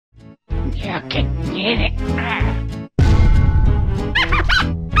You can get it.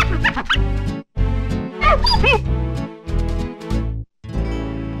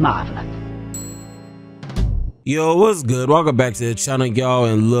 Marvelous. Yo, what's good? Welcome back to the channel, y'all.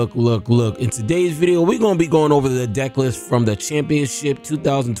 And look, in today's video we're gonna be going over the deck list from the championship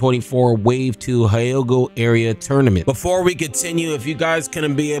 2024 wave 2 Hyuga area tournament. Before we continue, if you guys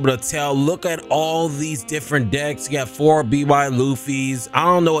couldn't be able to tell, look at all these different decks. You got 4 BY Luffy's. I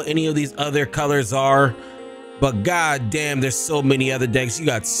don't know what any of these other colors are, but god damn, there's so many other decks. You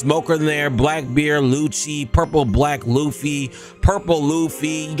got Smoker in there, Blackbeard, Lucci, Purple Black Luffy, Purple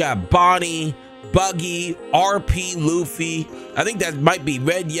Luffy. You got Bonnie, Buggy, RP Luffy. I think that might be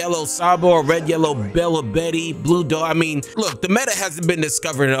Red Yellow Sabo or Red Yellow Bella Betty, Blue Dog. I mean, look, the meta hasn't been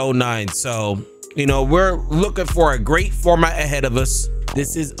discovered in 09, so you know we're looking for a great format ahead of us.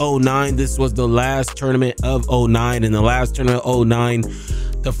 This is 09. This was the last tournament of 09. In the last tournament of 09,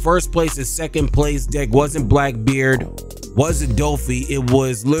 the first place and second place deck wasn't Blackbeard, wasn't Dolphy, it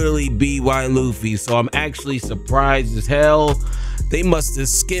was literally BY Luffy. So I'm actually surprised as hell. They must have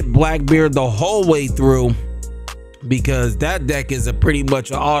skipped Blackbeard the whole way through, because that deck is a pretty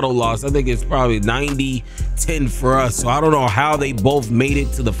much an auto loss. I think it's probably 90-10 for us. So I don't know how they both made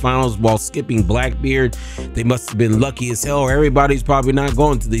it to the finals while skipping Blackbeard. They must have been lucky as hell, or everybody's probably not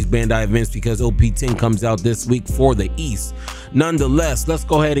going to these Bandai events because OP10 comes out this week for the East. Nonetheless, let's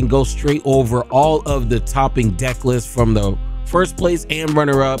go ahead and go straight over all of the topping deck lists from the first place and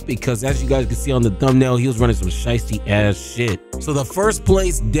runner up, because as you guys can see on the thumbnail, he was running some shiesty ass shit. So the first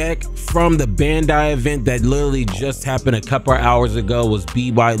place deck from the Bandai event that literally just happened a couple of hours ago was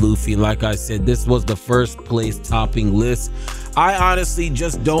BY Luffy. Like I said, this was the first place topping list. I honestly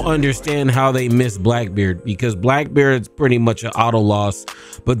just don't understand how they missed Blackbeard, because Blackbeard is pretty much an auto loss,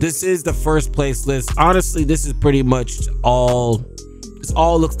 but this is the first place list. Honestly, this is pretty much all, this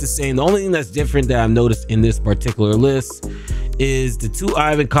all looks the same. The only thing that's different that I've noticed in this particular list is the 2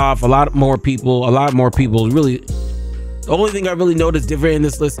 Ivankov. A lot more people really, the only thing I really noticed different in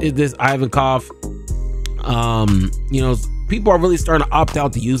this list is this Ivankov. You know, people are really starting to opt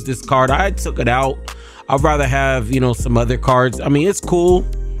out to use this card. I took it out. I'd rather have, you know, some other cards. I mean, it's cool,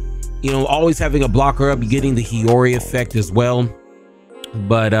 you know, always having a blocker up, getting the Hiyori effect as well.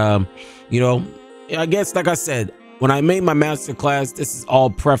 But you know, I guess like I said, when I made my master class, this is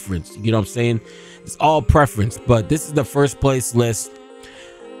all preference. You know what I'm saying? It's all preference, but this is the first place list.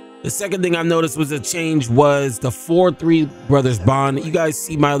 The second thing I noticed was a change was the 4-3 brothers bond. You guys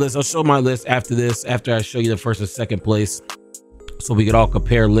see my list. I'll show my list after this, after I show you the first and second place, so we could all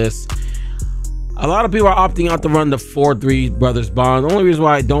compare lists. A lot of people are opting out to run the 4-3 brothers bond. The only reason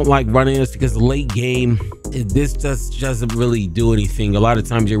why I don't like running this is because the late game, this just doesn't really do anything. A lot of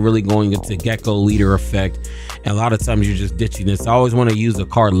times you're really going into Gecko leader effect, and a lot of times you're just ditching this. I always want to use a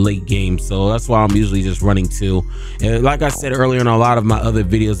card late game, so that's why I'm usually just running 2. And like I said earlier in a lot of my other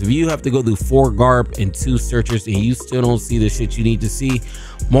videos, if you have to go through 4 Garp and 2 searchers and you still don't see the shit you need to see,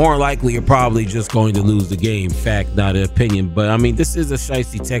 more likely you're probably just going to lose the game. Fact, not an opinion. But I mean, this is a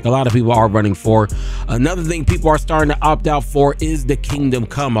shiesty tech. A lot of people are running 4. Another thing people are starting to opt out for is the Kingdom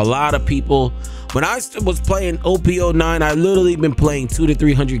Come. A lot of people, when I was playing OP09, I literally been playing 200 to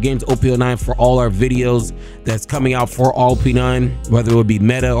 300 games OP09 for all our videos that's coming out for OP9, whether it would be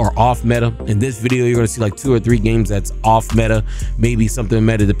meta or off meta. In this video, you're going to see like 2 or 3 games that's off meta, maybe something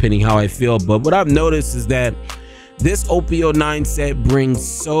meta depending how I feel. But what I've noticed is that this OP09 set brings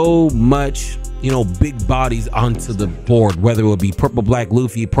so much, you know, big bodies onto the board, whether it would be Purple Black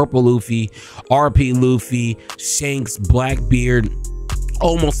Luffy, Purple Luffy, RP Luffy, Shanks, Blackbeard.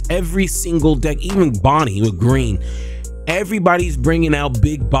 Almost every single deck, even Bonnie with green, everybody's bringing out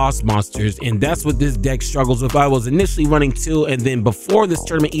big boss monsters, and that's what this deck struggles with. I was initially running 2, and then before this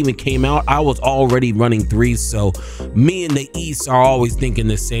tournament even came out, I was already running 3. So me and the East are always thinking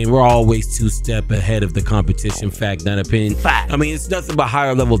the same. We're always 2 steps ahead of the competition. Fact, not opinion. Fact. I mean, it's nothing but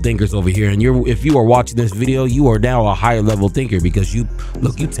higher level thinkers over here, and if you are watching this video, you are now a higher level thinker, because you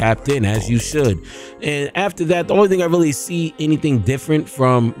tapped in as you should. And after that, the only thing I really see anything different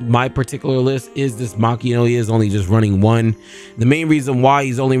from my particular list is this Makino. He is only just running 1. The main reason why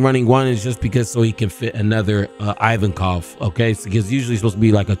he's only running 1 is just because so he can fit another Ivankov. Okay, so because usually supposed to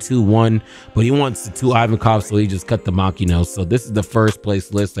be like a 2-1, but he wants the 2 Ivankov, so he just cut the Makino. So this is the first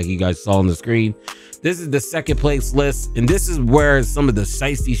place list, like you guys saw on the screen. This is the second place list, and this is where some of the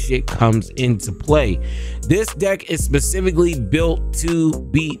shiesty shit comes into play. This deck is specifically built to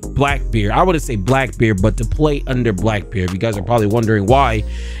beat Blackbeard. I wouldn't say Blackbeard, but to play under Blackbeard. You guys are probably wondering why.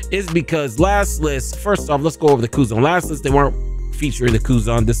 It's because last list, first off, let's go over the Kuzo. Last list, they weren't featuring the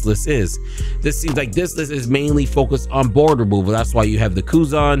Kuzan this list is. This seems like this list is mainly focused on board removal. That's why you have the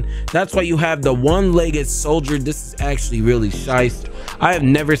Kuzan. That's why you have the one-legged soldier. This is actually really shice. I have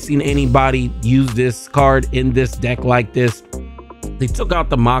never seen anybody use this card in this deck like this. They took out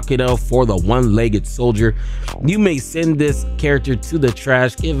the Makino for the one-legged soldier. You may send this character to the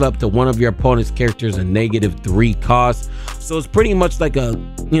trash, give up to one of your opponent's characters a -3 cost. So it's pretty much like a,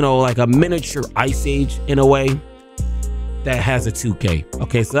 you know, like a miniature Ice Age in a way that has a 2K.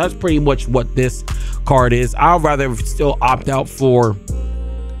 Okay, so that's pretty much what this card is. I'd rather still opt out for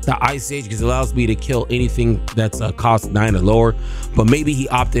the Ice Age because it allows me to kill anything that's a cost 9 or lower. But maybe he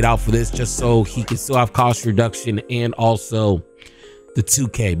opted out for this just so he can still have cost reduction and also the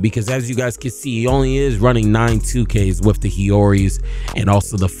 2K, because as you guys can see, he only is running 9 2Ks with the Hioris and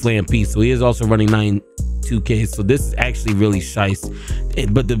also the Flampy. So he is also running 9 2Ks. So this is actually really shice.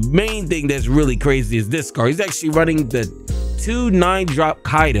 But the main thing that's really crazy is this card. He's actually running the 2 9-drop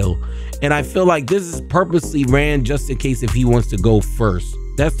Kaido, and I feel like this is purposely ran just in case if he wants to go first.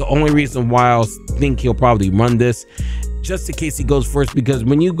 That's the only reason why I think he'll probably run this, just in case he goes first, because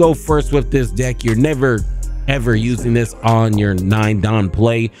when you go first with this deck, you're never ever using this on your 9 Don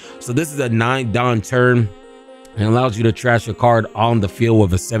play. So this is a 9 Don turn and allows you to trash a card on the field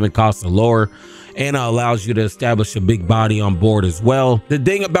with a 7 cost or lower, and allows you to establish a big body on board as well. The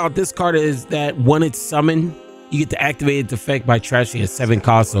thing about this card is that when it's summoned, you get to activate its effect by trashing a 7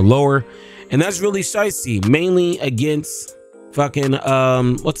 cost or lower, and that's really shicey, mainly against fucking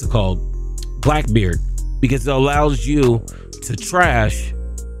what's it called, Blackbeard, because it allows you to trash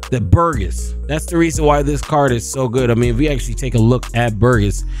the Burgess. That's the reason why this card is so good. I mean, if we actually take a look at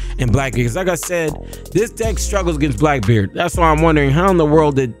Burgess and Blackbeard, because like I said, this deck struggles against Blackbeard. That's why I'm wondering how in the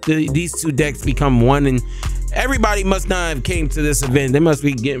world did these two decks become one, and everybody must not have came to this event. They must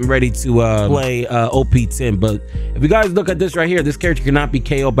be getting ready to play OP10. But if you guys look at this right here, this character cannot be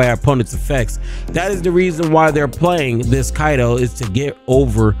KO'd by our opponent's effects. That is the reason why they're playing this Kaido, is to get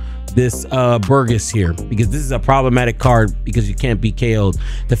over this Burgess here, because this is a problematic card because you can't be KO'd.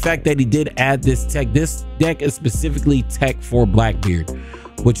 The fact that he did add this tech, this deck is specifically tech for Blackbeard,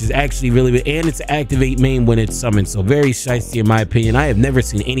 which is actually really good, and it's activate main when it's summoned. So very shicey in my opinion. I have never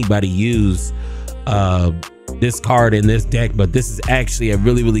seen anybody use this card in this deck, but this is actually a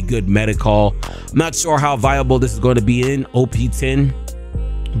really good meta call. I'm not sure how viable this is going to be in OP10,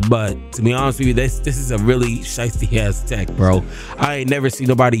 but to be honest with you, this is a really shicey ass tech, bro. I ain't never seen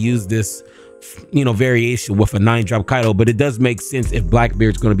nobody use this, you know, variation with a 9-drop Kaido, but it does make sense if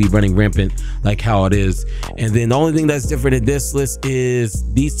Blackbeard's going to be running rampant like how it is. And then the only thing that's different in this list is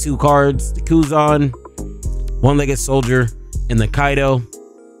these two cards, the Kuzan, one-legged soldier, and the Kaido,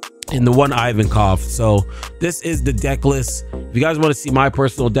 and the one Ivankov. So this is the deck list. If you guys want to see my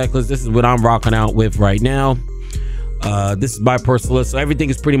personal deck list, this is what I'm rocking out with right now. This is my personal list, so everything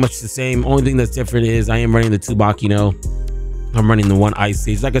is pretty much the same. Only thing that's different is I am running the 2 Makino. I'm running the 1 Ice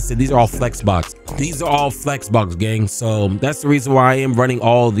Age. Like I said, these are all flex box. These are all flex box, gang. So that's the reason why I am running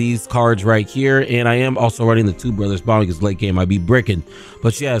all these cards right here, and I am also running the 2 Brothers Bomb because late game I be bricking.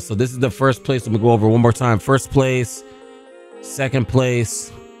 But yeah, so this is the first place. I'm gonna go over one more time. First place, second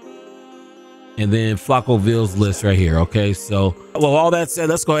place, and then Flacoville's list right here. Okay, so well, all that said,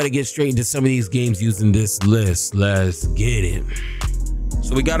 let's go ahead and get straight into some of these games using this list. Let's get it.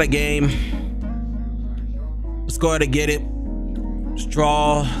 So we got a game. Let's go ahead and get it.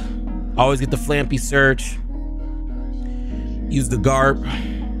 Straw. Always get the Flampy search. Use the Garp.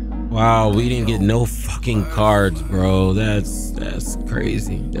 Wow, we didn't get no fucking cards, bro. That's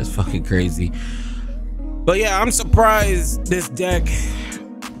crazy. That's fucking crazy. But yeah, I'm surprised this deck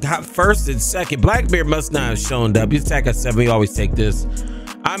got first and second. Blackbeard must not have shown up. He's attack at 7. We always take this.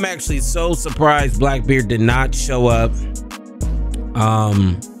 I'm actually so surprised Blackbeard did not show up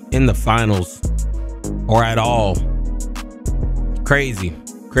in the finals or at all. Crazy.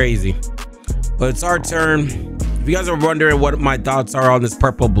 But it's our turn. If you guys are wondering what my thoughts are on this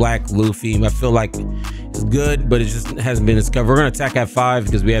purple black Luffy, I feel like it's good, but it just hasn't been discovered. We're gonna attack at 5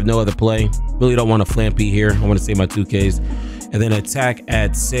 because we have no other play. Really don't want a Flampy here. I want to save my 2Ks. And then attack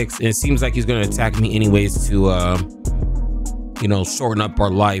at 6, and it seems like he's going to attack me anyways to you know, shorten up our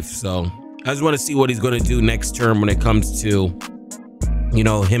life. So I just want to see what he's going to do next turn when it comes to, you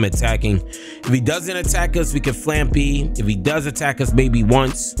know, him attacking. If he doesn't attack us, we can Flampy. If he does attack us maybe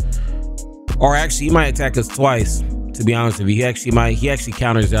once, or actually he might attack us twice, to be honest with you. He actually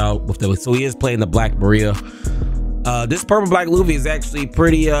counters out with the, so he is playing the Black Maria. This purple black Luffy is actually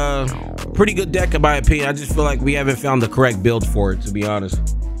pretty good deck in my opinion. I just feel like we haven't found the correct build for it, to be honest.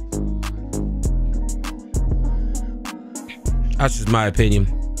 That's just my opinion.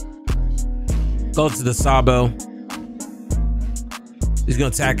 Go to the Sabo. He's gonna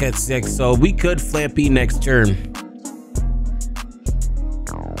attack at 6, so we could Flampy next turn.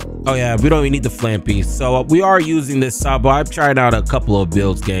 Oh yeah, we don't even need the Flampy. So we are using this Sabo. I've tried out a couple of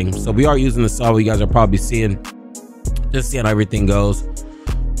builds, gang. So we are using the Sabo. You guys are probably seeing, just seeing how everything goes.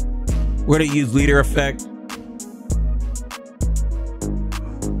 We're gonna use leader effect.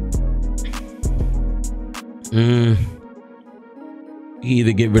 You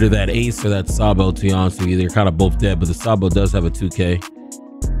either get rid of that Ace or that Sabo, to be honest with you. They're kind of both dead, but the Sabo does have a 2K.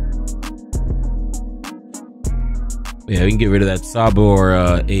 Yeah, we can get rid of that Sabo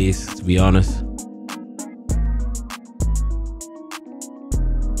or Ace, to be honest.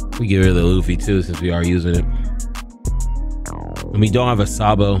 We get rid of the Luffy too, since we are using it. And we don't have a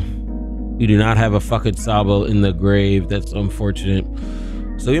Sabo. We do not have a fucking Sabo in the grave. That's unfortunate.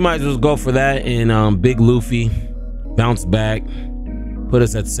 So we might as well go for that. And big Luffy, bounce back, put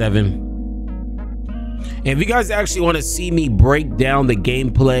us at 7. And if you guys actually want to see me break down the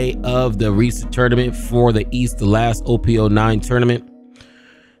gameplay of the recent tournament for the East, the last OP09 tournament,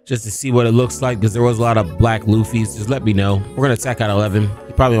 just to see what it looks like, because there was a lot of black Luffys, just let me know. We're going to attack at 11.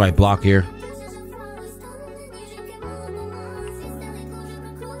 He probably might block here.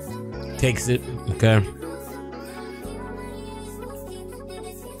 Takes it. Okay.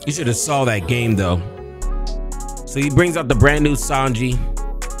 You should have saw that game, though. So he brings out the brand new Sanji.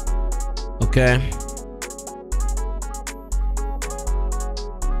 Okay.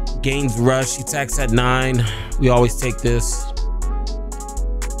 Gains rush. He attacks at 9. We always take this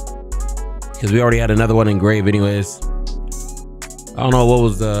because we already had another one in grave anyways. I don't know what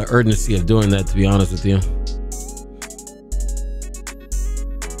was the urgency of doing that, to be honest with you.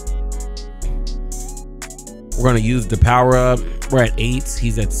 We're gonna use the power up. We're at 8.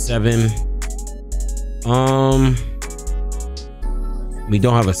 He's at 7. We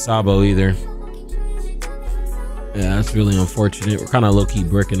don't have a Sabo either. Yeah, that's really unfortunate. We're kind of low-key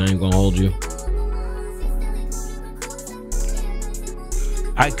bricking, I ain't gonna hold you.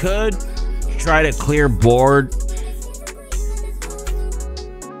 I could try to clear board.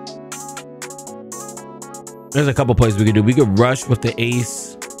 There's a couple plays we could do. We could rush with the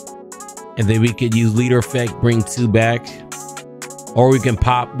Ace, and then we could use leader effect, bring 2 back. Or we can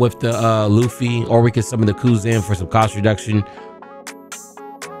pop with the Luffy, or we can summon the Kuzan for some cost reduction.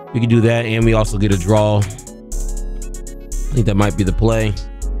 We can do that, and we also get a draw. I think that might be the play.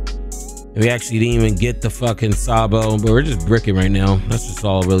 And we actually didn't even get the fucking Sabo, but we're just bricking right now. That's just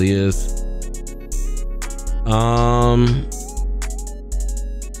all it really is.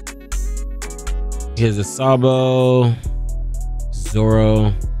 Here's a Sabo,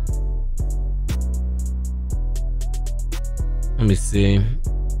 Zoro. Let me see.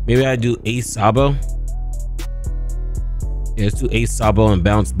 Maybe I do Ace Sabo. Yeah, let's do Ace Sabo and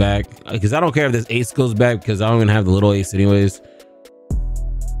bounce back. Because I don't care if this Ace goes back, because I don't even have the little Ace anyways.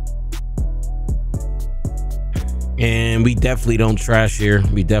 And we definitely don't trash here.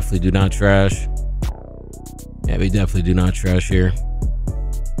 We definitely do not trash. Yeah, we definitely do not trash here.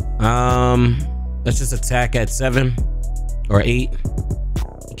 Let's just attack at 7 or 8. He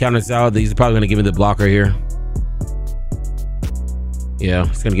counters out. He's probably going to give me the blocker here. Yeah,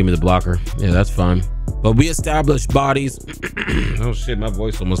 it's going to give me the blocker. Yeah, that's fine. But we established bodies. Oh shit, my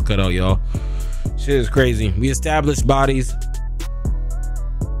voice almost cut out, y'all. Shit is crazy. We established bodies.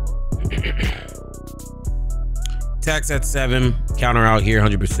 Attacks at 7. Counter out here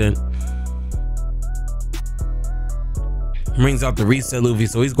 100%. Brings out the reset Luffy,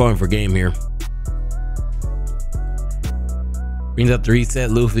 so he's going for game here. Brings out the reset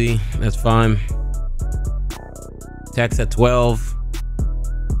Luffy. That's fine. Attacks at 12.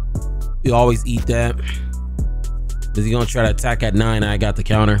 You always eat that. Is he gonna try to attack at 9? I got the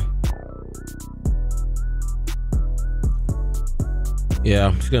counter. Yeah,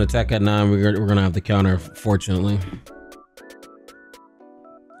 I'm just gonna attack at 9. We're gonna have the counter, fortunately.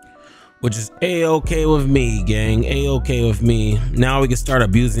 Which is A-okay with me, gang. A-okay with me. Now we can start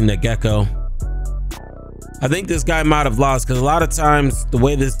abusing the Gecko. I think this guy might have lost, because a lot of times the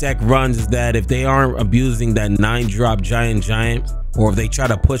way this deck runs is that if they aren't abusing that 9-drop giant, or if they try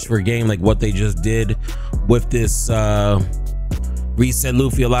to push for game like what they just did with this reset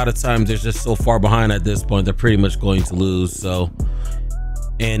Luffy, a lot of times they're just so far behind at this point, they're pretty much going to lose. So,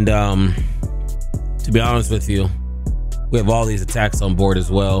 and to be honest with you, we have all these attacks on board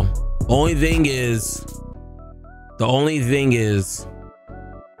as well. The only thing is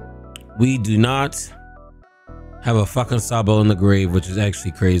we do not have a fucking Sabo in the grave, which is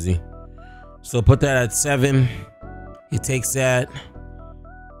actually crazy. So put that at 7. He takes that.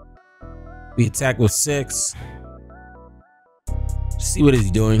 We attack with 6. See what is he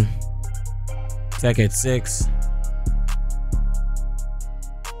doing. Attack at 6.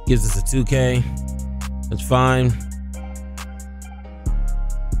 Gives us a 2K. That's fine.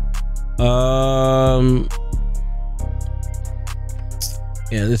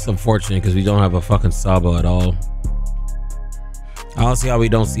 Yeah, this is unfortunate because we don't have a fucking Sabo at all. I don't see how we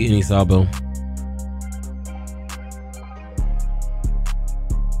don't see any Sabo.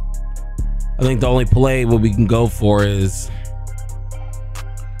 I think the only play what we can go for is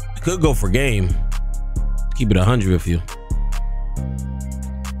we could go for game. Keep it 100 with you.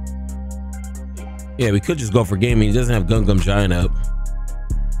 Yeah, we could just go for game. He doesn't have Gum Giant up.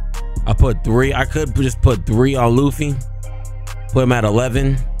 I put 3. I could just put 3 on Luffy. Put him at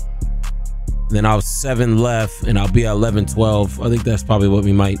 11. Then I'll have 7 left and I'll be at 11, 12. I think that's probably what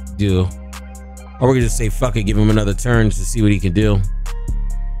we might do. Or we could just say fuck it, give him another turn to see what he can do.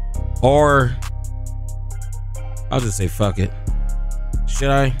 Or I'll just say fuck it.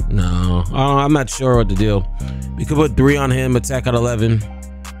 Should I? No, I'm not sure what to do. We could put 3 on him, attack at 11.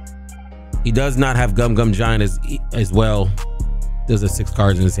 He does not have Gum Giant as well. Does have 6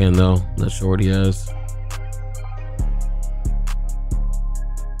 cards in his hand though. Not sure what he has.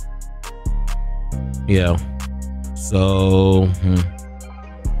 Yeah. So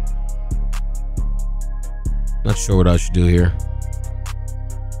not sure what I should do here.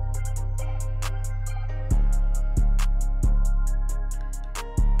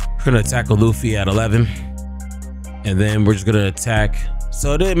 We're gonna attack a Luffy at 11, and then we're just gonna attack.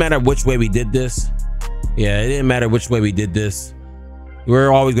 So it didn't matter which way we did this. Yeah, it didn't matter which way we did this.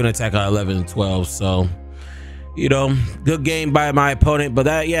 We're always gonna attack at 11 and 12. So, you know, good game by my opponent. But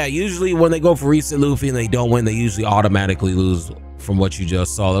that, yeah, usually when they go for reset Luffy and they don't win, they usually automatically lose from what you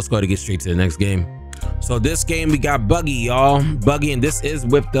just saw. Let's go ahead and get straight to the next game. So this game we got Buggy, y'all. Buggy, and this is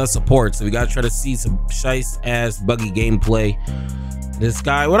with the support. So we gotta try to see some shice ass Buggy gameplay. This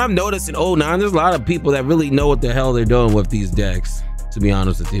guy, what I'm noticing, '09, there's a lot of people that really know what the hell they're doing with these decks, to be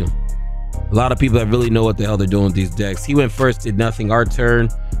honest with you. A lot of people that really know what the hell they're doing with these decks. He went first, did nothing. Our turn.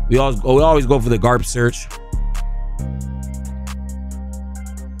 We always go for the Garp search.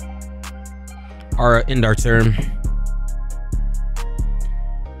 End our turn.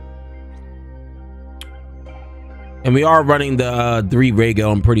 And we are running the 3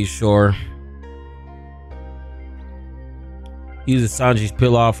 Rego, I'm pretty sure. Uses Sanji's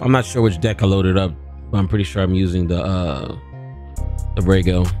Pill Off. I'm not sure which deck I loaded up, but I'm pretty sure I'm using the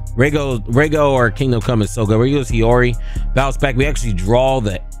Rego. Rego or Kingdom Come is so good. We're using Hiyori. Bounce back. We actually draw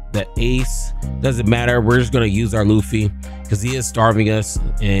the ace. Doesn't matter. We're just gonna use our Luffy because he is starving us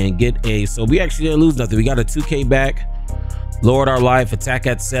and get ace. So we actually didn't lose nothing. We got a 2K back. Lowered our life. Attack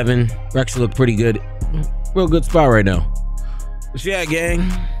at 7. We actually look pretty good. Real good spot right now. But yeah, gang.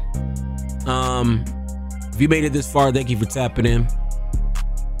 If you made it this far, thank you for tapping in.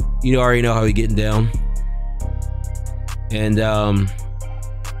 You already know how we getting down. And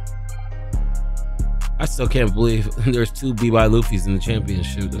I still can't believe there's 2 B-by Luffys in the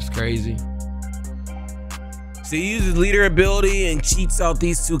championship. That's crazy. So he uses leader ability and cheats out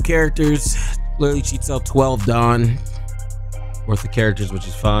these 2 characters. Literally cheats out 12 Don worth of characters, which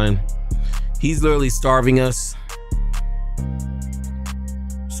is fine. He's literally starving us.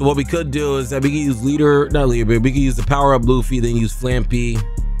 So what we could do is that we can use leader, not leader, but we can use the power up Luffy, then use Flampy,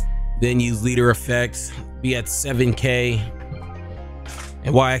 then use leader effects, be at 7K.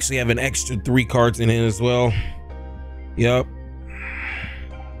 And while I actually have an extra 3 cards in it as well. Yep.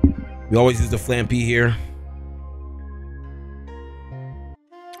 We always use the Flampy here.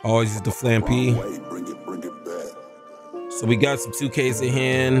 Always use the Flampy. So we got some 2Ks in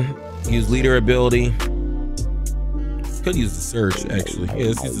hand. Use leader ability. Could use the search actually. Yeah,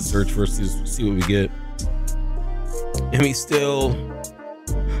 let's use the search first to see what we get. And we still,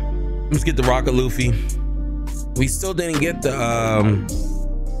 let's get the Rocket Luffy. We still didn't get the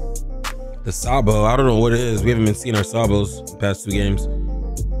Sabo. I don't know what it is. We haven't been seeing our Sabos the past 2 games.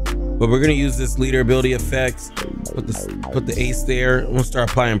 But we're gonna use this leader ability effect. Put the ace there. We'll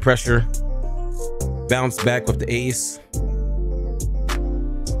start applying pressure. Bounce back with the ace.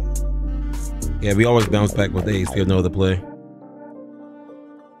 Yeah, we always bounce back with the ace. We have no other play.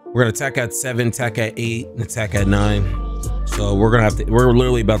 We're gonna attack at 7, attack at 8, and attack at 9. So we're gonna have to. We're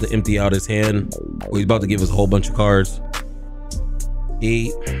literally about to empty out his hand. He's about to give us a whole bunch of cards.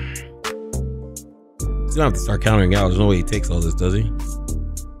 8. He's gonna have to start countering out. There's no way he takes all this, does he?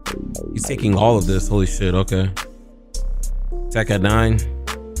 He's taking all of this. Holy shit. Okay. Attack at 9.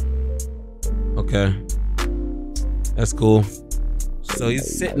 Okay. That's cool. So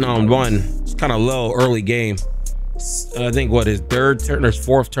he's sitting on 1. It's kind of low early game. I think what, his 3rd turn or his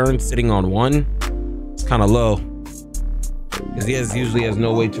 4th turn sitting on 1. It's kind of low because he usually has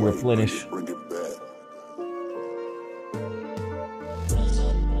no way to replenish.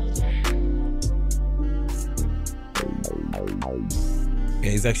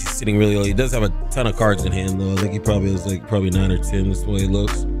 he's actually sitting really low. He does have a ton of cards in hand though. I think he probably has like probably 9 or 10. That's the way it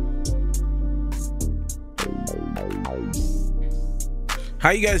looks.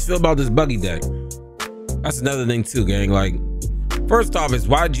 How you guys feel about this buggy deck? That's another thing too, gang. Like, first off, it's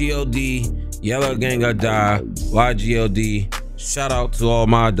YGOD, Yellow Gang or Die, YGOD. Shout out to all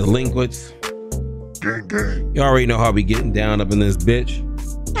my delinquents. Gang, gang. You already know how we getting down up in this bitch.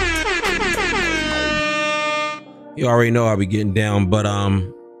 You already know how we getting down, but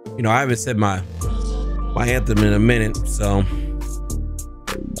you know, I haven't said my anthem in a minute, so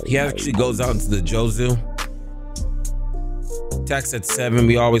he actually goes out into the jöu:su. Attacks at 7.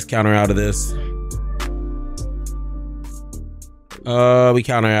 We always counter out of this. We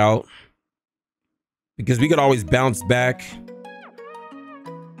counter out because we could always bounce back.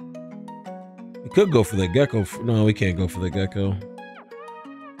 We could go for the gecko. No, we can't go for the gecko.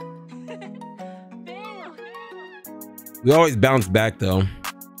 We always bounce back though.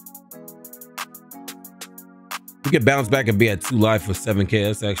 We could bounce back and be at 2 life with 7k.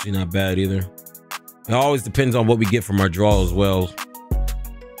 That's actually not bad either. It always depends on what we get from our draw as well.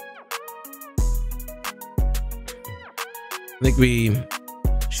 I think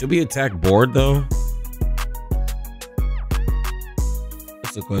should we attack board though?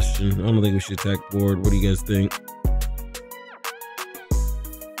 That's the question. I don't think we should attack board. What do you guys think?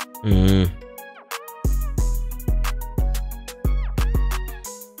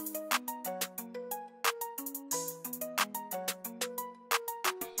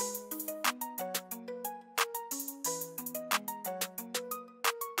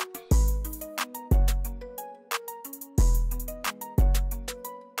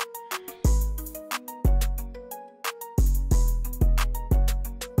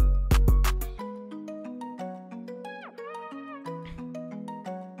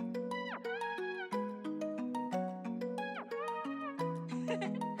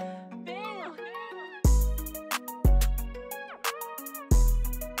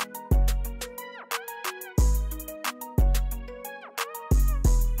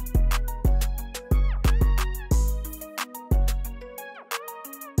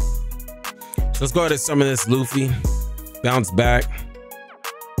 Let's go ahead and summon this Luffy. Bounce back.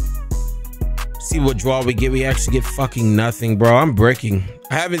 See what draw we get. We actually get fucking nothing, bro. I'm breaking.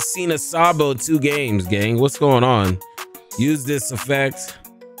 I haven't seen a Sabo 2 games, gang. What's going on? Use this effect.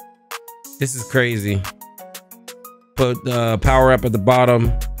 This is crazy. Put power up at the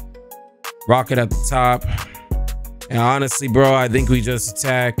bottom. Rocket at the top. And honestly, bro, I think we just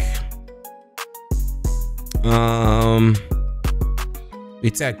attack. We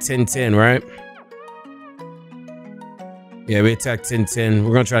attack 10-10, right? Yeah, we attack 10-10.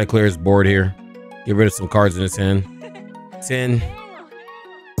 We're gonna try to clear his board here. Get rid of some cards in his hand. 10. He's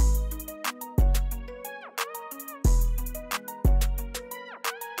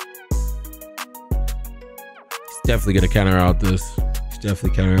definitely gonna counter out this. He's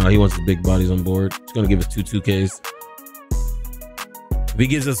definitely countering out. He wants the big bodies on board. He's gonna give us 2 2Ks. If he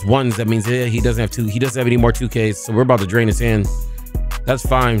gives us 1s, that means he doesn't have 2. He doesn't have any more 2Ks. So we're about to drain his hand. That's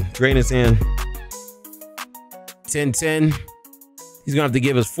fine. Drain his hand. 10-10. He's gonna have to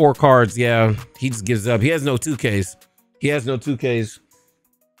give us 4 cards. Yeah, he just gives up. He has no 2Ks. He has no 2Ks.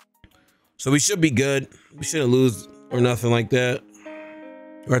 So we should be good. We shouldn't lose or nothing like that.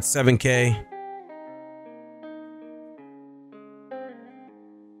 We're at 7K.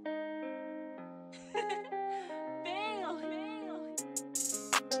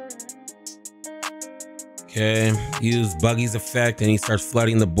 Okay, use Buggy's effect and he starts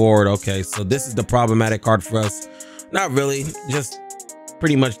flooding the board. Okay, so this is the problematic card for us. Not really, just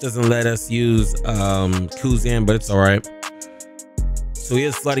pretty much doesn't let us use Kuzan, but it's all right. So he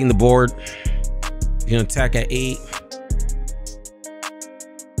is flooding the board. He's gonna attack at 8.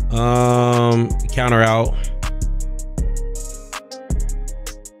 Counter out.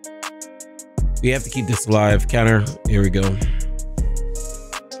 We have to keep this alive. Counter, here we go.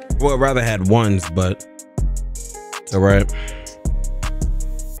 Well, I'd rather had 1s, but it's all right.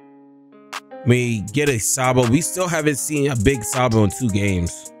 We get a Sabo. We still haven't seen a big Sabo in 2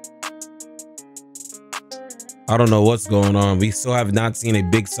 games. I don't know what's going on. We still have not seen a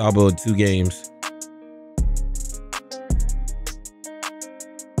big Sabo in 2 games.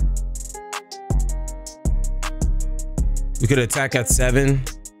 We could attack at 7.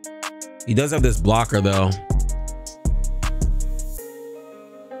 He does have this blocker though.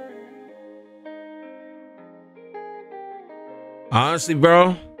 Honestly,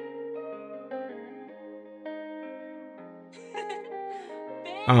 bro.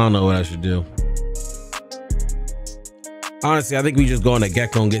 I don't know what I should do. Honestly, I think we just go on a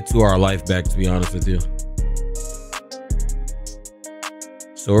Gecko and get 2 of our life back, to be honest with you.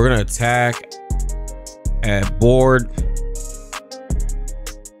 So we're gonna attack at board.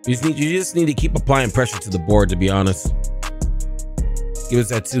 You just need to keep applying pressure to the board, to be honest. Give us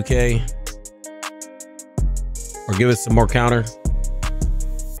that 2K. Or give us some more counter.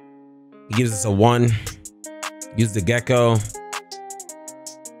 He gives us a 1. Use the gecko.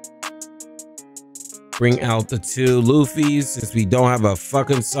 Bring out the 2 Luffys since we don't have a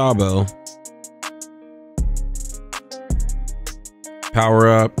fucking Sabo. Power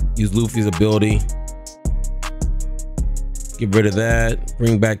up. Use Luffy's ability. Get rid of that.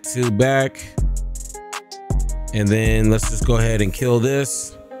 Bring back 2 back. And then let's just go ahead and kill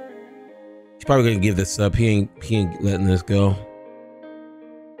this. He's probably gonna give this up. He ain't letting this go.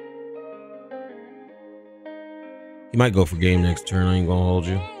 He might go for game next turn. I ain't gonna hold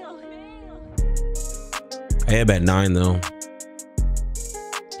you. I have at 9 though.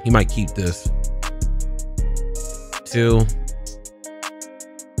 He might keep this. 2,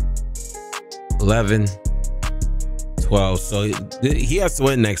 11, 12. So he has to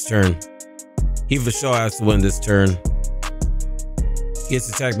win next turn. He for sure has to win this turn. He gets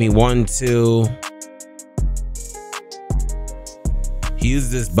to attack me 1, 2. He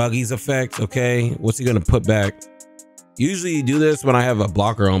used this Buggy's effect. Okay, what's he gonna put back? Usually you do this when I have a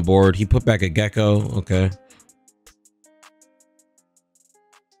blocker on board. He put back a gecko. Okay.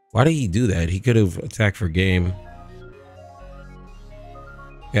 Why did he do that? He could have attacked for game.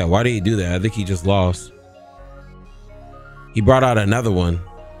 Yeah, why did he do that? I think he just lost. He brought out another one.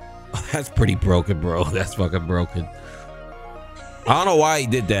 Oh, that's pretty broken, bro. That's fucking broken. I don't know why he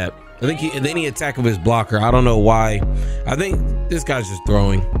did that. I think he attacked with his blocker. I don't know why. I think this guy's just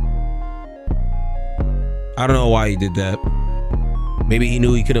throwing. I don't know why he did that. Maybe he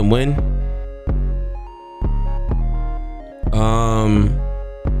knew he couldn't win.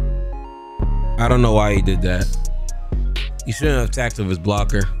 I don't know why he did that. He shouldn't have attacked with his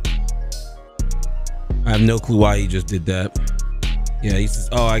blocker. I have no clue why he just did that. Yeah, he says,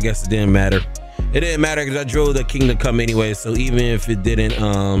 oh, I guess it didn't matter. It didn't matter because I drove the king to come anyway. So even if it didn't,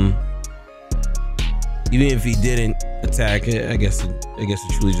 even if he didn't attack it, I guess it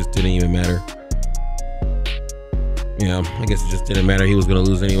truly just didn't even matter. Yeah, I guess it just didn't matter. He was gonna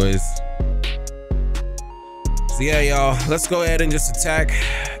lose anyways. So yeah, y'all, let's go ahead and just attack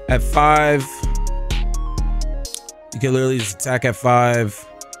at 5. You can literally just attack at 5,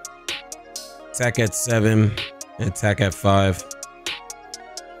 attack at 7, and attack at 5.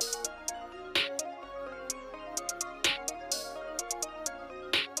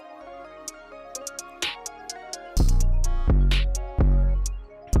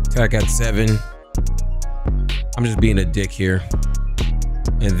 Attack at 7. I'm just being a dick here.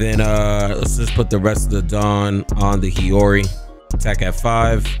 And then let's just put the rest of the Dawn on the Hiyori. Attack at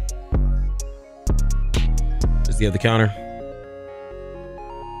 5. Does he have the counter?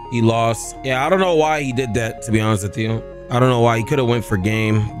 He lost. Yeah, I don't know why he did that, to be honest with you. I don't know why. He could have went for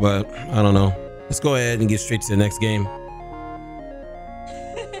game, but I don't know. Let's go ahead and get straight to the next game.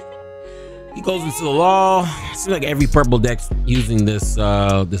 He goes into the law. Seems like every purple deck's using this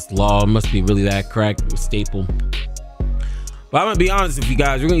this law. It must be really that cracked staple. But I'm gonna be honest with you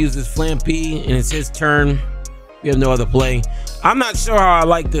guys. We're gonna use this Flam P, and it's his turn. We have no other play. I'm not sure how I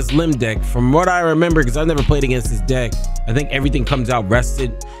like this Lim deck. From what I remember, because I've never played against this deck, I think everything comes out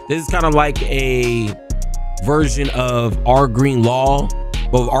rested. This is kind of like a version of our Green Law.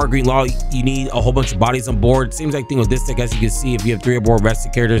 But with our Green Law, you need a whole bunch of bodies on board. Seems like thing with this deck, as you can see, if you have 3 or more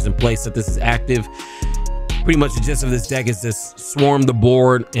rested characters in place, that this is active. Pretty much the gist of this deck is just swarm the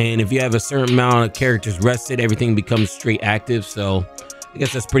board, and if you have a certain amount of characters rested, everything becomes straight active. So I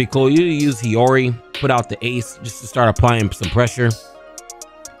guess that's pretty cool. You use Hiyori, put out the ace just to start applying some pressure.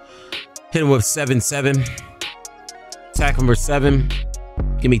 Hit him with 7/7. Attack him for 7.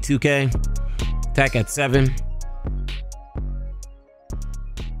 Give me 2K. Attack at 7.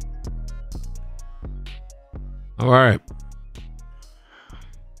 All right.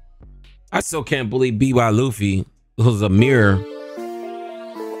 I still can't believe BY Luffy was a mirror.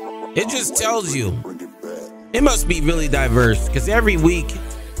 It just tells you. It must be really diverse, because every week,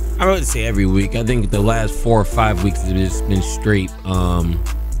 I wouldn't say every week, I think the last 4 or 5 weeks has just been straight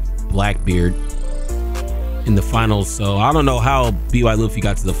Blackbeard in the finals. So I don't know how BY Luffy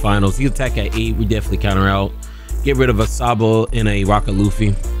got to the finals. He attack at 8, we definitely counter out. Get rid of a Sabo and a Rocket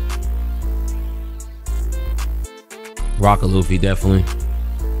Luffy. Rocket Luffy, definitely.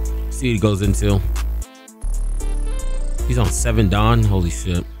 See what he goes into. He's on 7 Dawn. Holy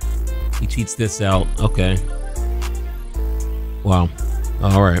shit. He cheats this out. Okay. Wow.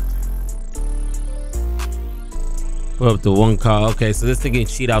 All right. Put up the 1 call. Okay, so this thing can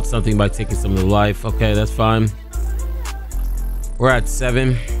cheat out something by taking some of the life. Okay, that's fine. We're at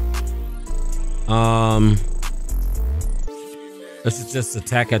 7. Let's just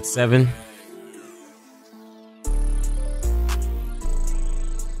attack at 7.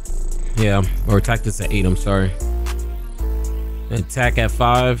 Yeah, or attack this at 8, I'm sorry. Attack at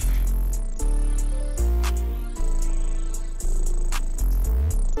 5.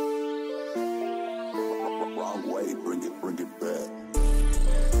 Wrong way, bring it back.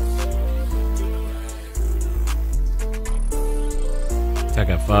 Attack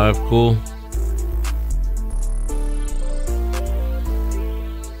at 5, cool.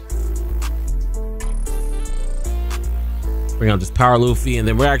 Bring out this power Luffy, and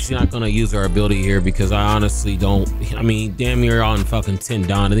then we're actually not gonna use our ability here because I honestly don't. I mean, damn near on fucking 10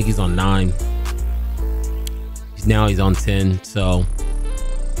 Don. I think he's on 9. Now he's on 10, so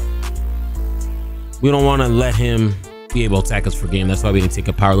we don't want to let him be able to attack us for game. That's why we didn't take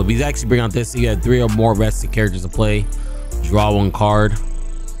a power Luffy. He's actually bring out this. So you had 3 or more rested characters to play. Draw 1 card.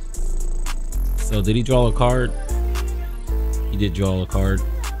 So did he draw a card? He did draw a card.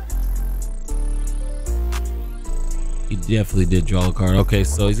 He definitely did draw a card. Okay,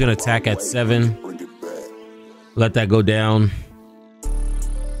 so he's gonna attack at 7. Let that go down.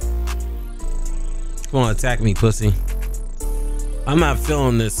 Come on, attack me, pussy. I'm not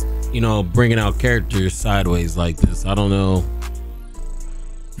feeling this, you know, bringing out characters sideways like this. I don't know.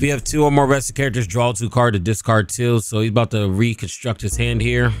 If you have 2 or more rested characters, draw 2 cards to discard 2. So he's about to reconstruct his hand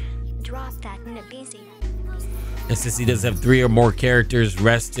here. And since he does have 3 or more characters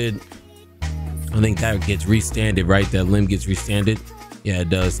rested, I think that gets restanded, right? That limb gets restanded. Yeah, it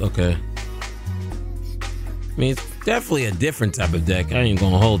does. Okay. I mean, it's definitely a different type of deck. I ain't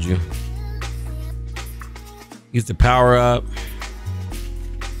gonna hold you. Use the power up.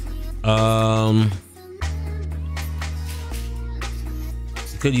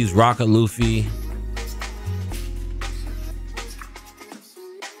 You could use Rocket Luffy.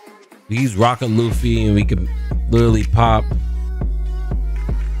 We use Rocket Luffy and we could literally pop.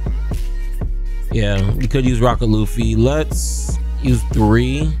 Yeah, we could use Rocket Luffy. Let's use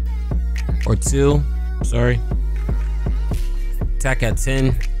 3 or 2. Sorry. Attack at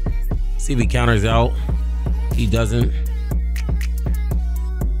 10. See if he counters out. He doesn't.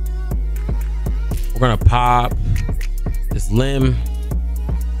 We're gonna pop this limb,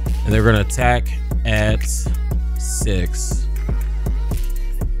 and they're gonna attack at 6.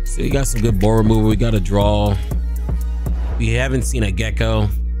 So we got some good board removal. We got a draw. We haven't seen a gecko.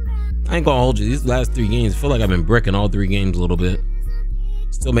 I ain't gonna hold you. These last 3 games, I feel like I've been bricking all 3 games a little bit.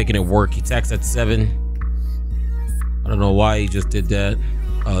 Still making it work. He attacks at 7. I don't know why he just did that.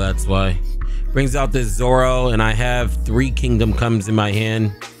 Oh, that's why. Brings out this Zoro, and I have 3 Kingdom Comes in my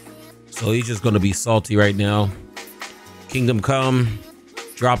hand. So he's just gonna be salty right now. Kingdom Come.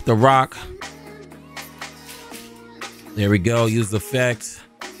 Drop the rock. There we go. Use the effect.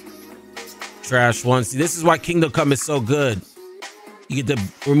 Trash 1. See, this is why Kingdom Come is so good. You get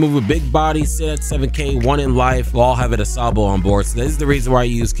to remove a big body, sit at 7K, 1 in life. We'll all have it a Sabo on board. So this is the reason why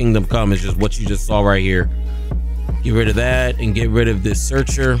you use Kingdom Come. Is just what you just saw right here. Get rid of that and get rid of this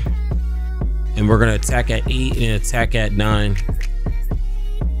Searcher. And we're gonna attack at 8 and attack at 9.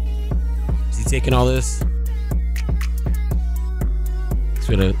 Is he taking all this?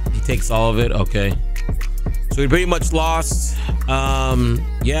 He takes all of it. Okay. So we pretty much lost.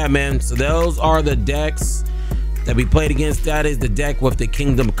 Yeah, man. So those are the decks that we played against. That is the deck with the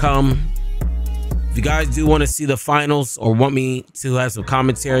Kingdom Come. If you guys do want to see the finals or want me to have some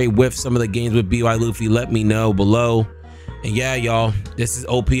commentary with some of the games with BY Luffy, let me know below. And yeah, y'all, this is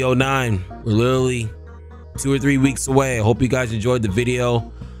OP09. We're literally 2 or 3 weeks away. I hope you guys enjoyed the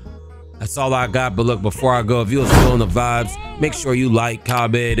video. That's all I got. But look, before I go, if you was feeling the vibes, make sure you like,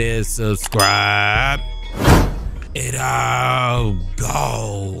 comment, and subscribe. And I'll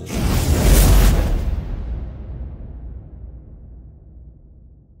go.